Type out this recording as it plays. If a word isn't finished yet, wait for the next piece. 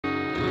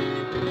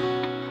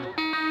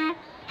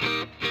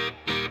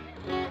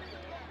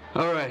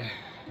Anyway,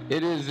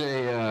 it is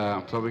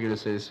I'm probably going to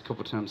say this a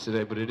couple times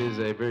today, but it is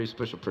a very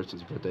special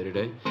person's birthday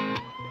today.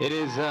 It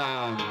is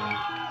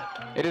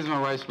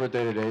my wife's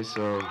birthday today,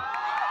 so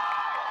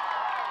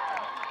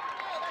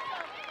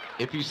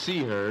if you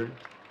see her,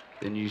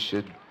 then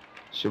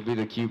she'll be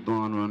the cute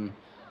blonde one.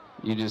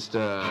 You just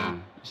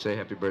say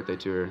happy birthday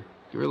to her.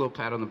 Give her a little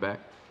pat on the back.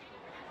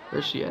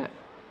 Where's she at?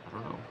 I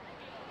don't know.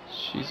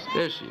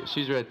 There she is.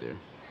 She's right there.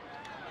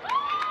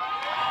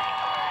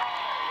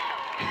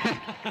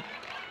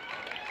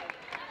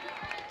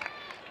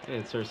 Hey,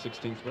 it's her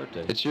 16th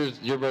birthday. It's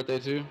your birthday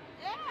too?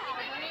 Yeah,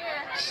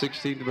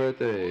 16th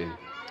birthday.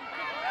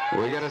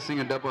 We gotta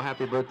sing a double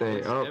happy birthday.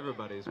 It's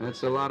everybody's birthday.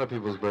 It's a lot of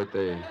people's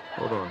birthday.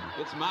 Hold on.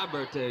 It's my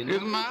birthday.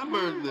 It's my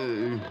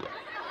birthday.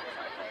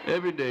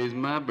 Every day is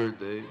my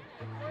birthday.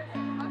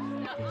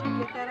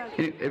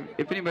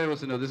 If anybody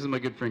wants to know, this is my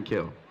good friend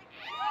Kel.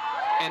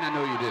 And I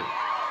know you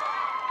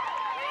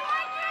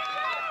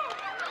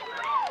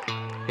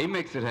do. He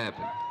makes it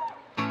happen.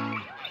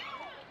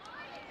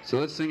 So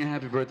let's sing a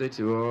happy birthday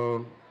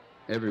to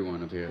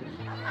everyone up here.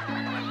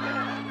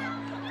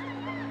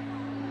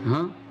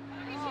 Huh?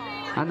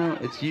 I know,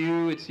 it's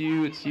you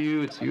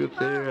up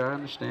there, I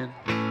understand.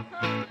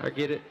 I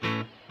get it.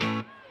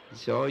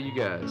 It's all you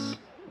guys.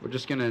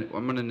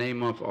 I'm gonna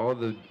name off all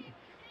the,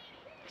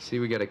 see,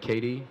 we got a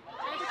Katy.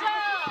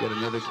 We got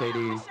another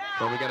Katy.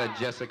 Oh, we got a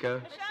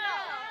Jessica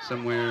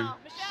somewhere.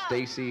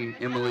 Stacy,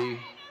 Emily.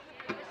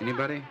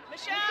 Anybody?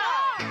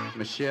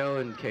 Michelle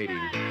and Katy.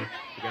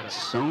 We got a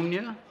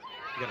Sonia.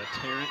 We got a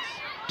Terrence.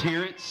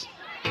 Terrence.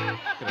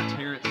 Got a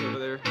Terrence over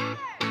there.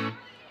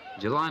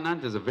 July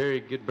 9th is a very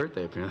good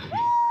birthday, apparently.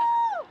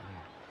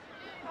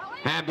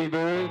 Happy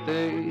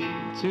birthday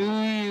to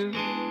you.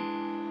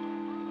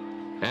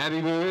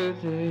 Happy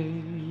birthday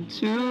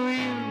to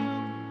you.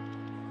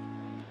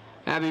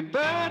 Happy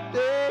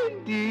birthday,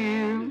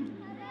 dear.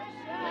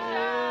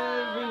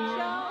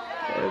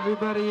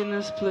 Everybody in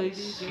this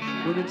place,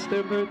 when it's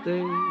their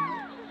birthday,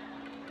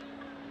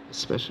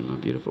 especially my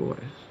beautiful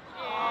wife.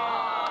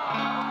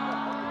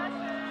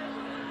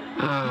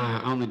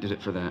 I only did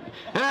it for that.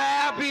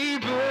 Happy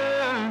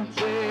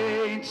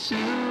birthday to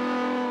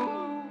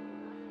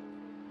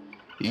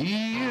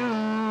you.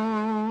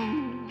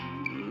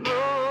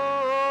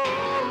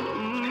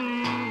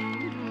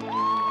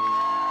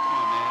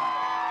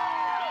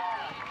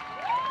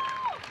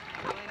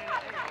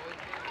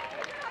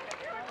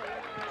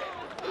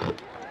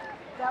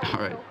 All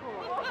right,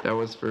 that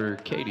was for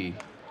Katy,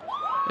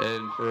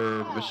 and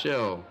for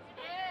Michelle,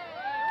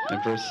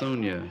 and for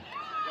Sonia.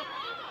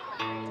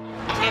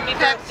 Happy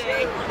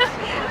birthday.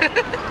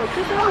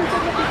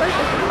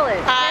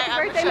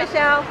 Happy birthday,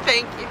 Michelle.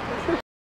 Thank you.